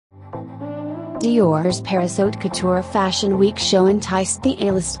Dior's Paris Haute Couture Fashion Week show enticed the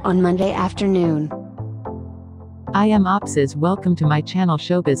A-list on Monday afternoon. I am Opses. Welcome to my channel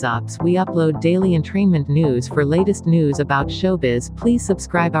Showbiz Ops. We upload daily entertainment news. For latest news about showbiz, please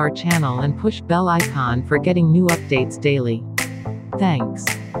subscribe our channel and push bell icon for getting new updates daily. Thanks.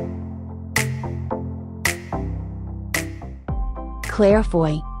 Claire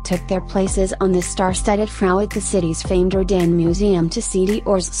Foy took their places on the star-studded FROW at the city's famed Rodin Museum to see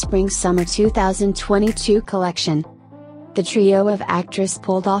Dior's Spring-Summer 2022 collection. The trio of actresses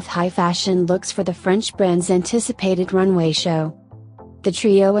pulled off high-fashion looks for the French brand's anticipated runway show. The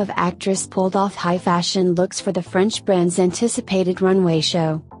trio of actresses pulled off high-fashion looks for the French brand's anticipated runway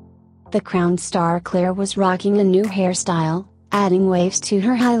show. The crowned star Claire was rocking a new hairstyle, adding waves to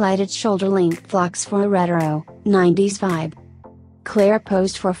her highlighted shoulder-length locks for a retro, 90s vibe. Claire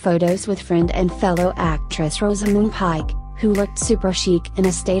posed for photos with friend and fellow actress Rosamund Pike, who looked super chic in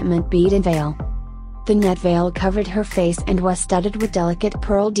a statement beaded veil. The net veil covered her face and was studded with delicate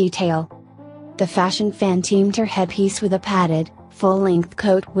pearl detail. The fashion fan teamed her headpiece with a padded, full-length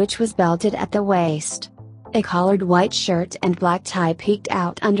coat which was belted at the waist. A collared white shirt and black tie peeked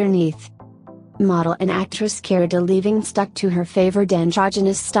out underneath. Model and actress Cara Delevingne stuck to her favored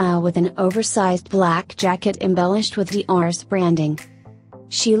androgynous style with an oversized black jacket embellished with Dior's branding.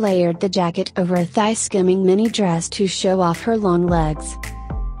 She layered the jacket over a thigh-skimming mini dress to show off her long legs.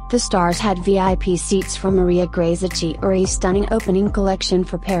 The stars had VIP seats for Maria Graziati's stunning opening collection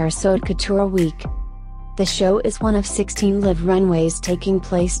for Paris Haute Couture Week. The show is one of 16 live runways taking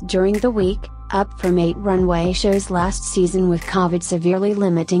place during the week, up from 8 runway shows last season, with COVID severely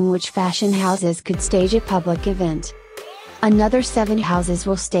limiting which fashion houses could stage a public event. Another 7 houses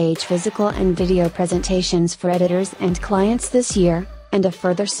will stage physical and video presentations for editors and clients this year, and a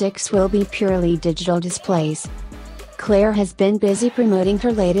further 6 will be purely digital displays. Claire has been busy promoting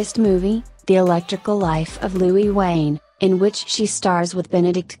her latest movie, The Electrical Life of Louis Wayne, in which she stars with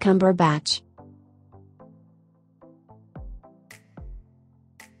Benedict Cumberbatch.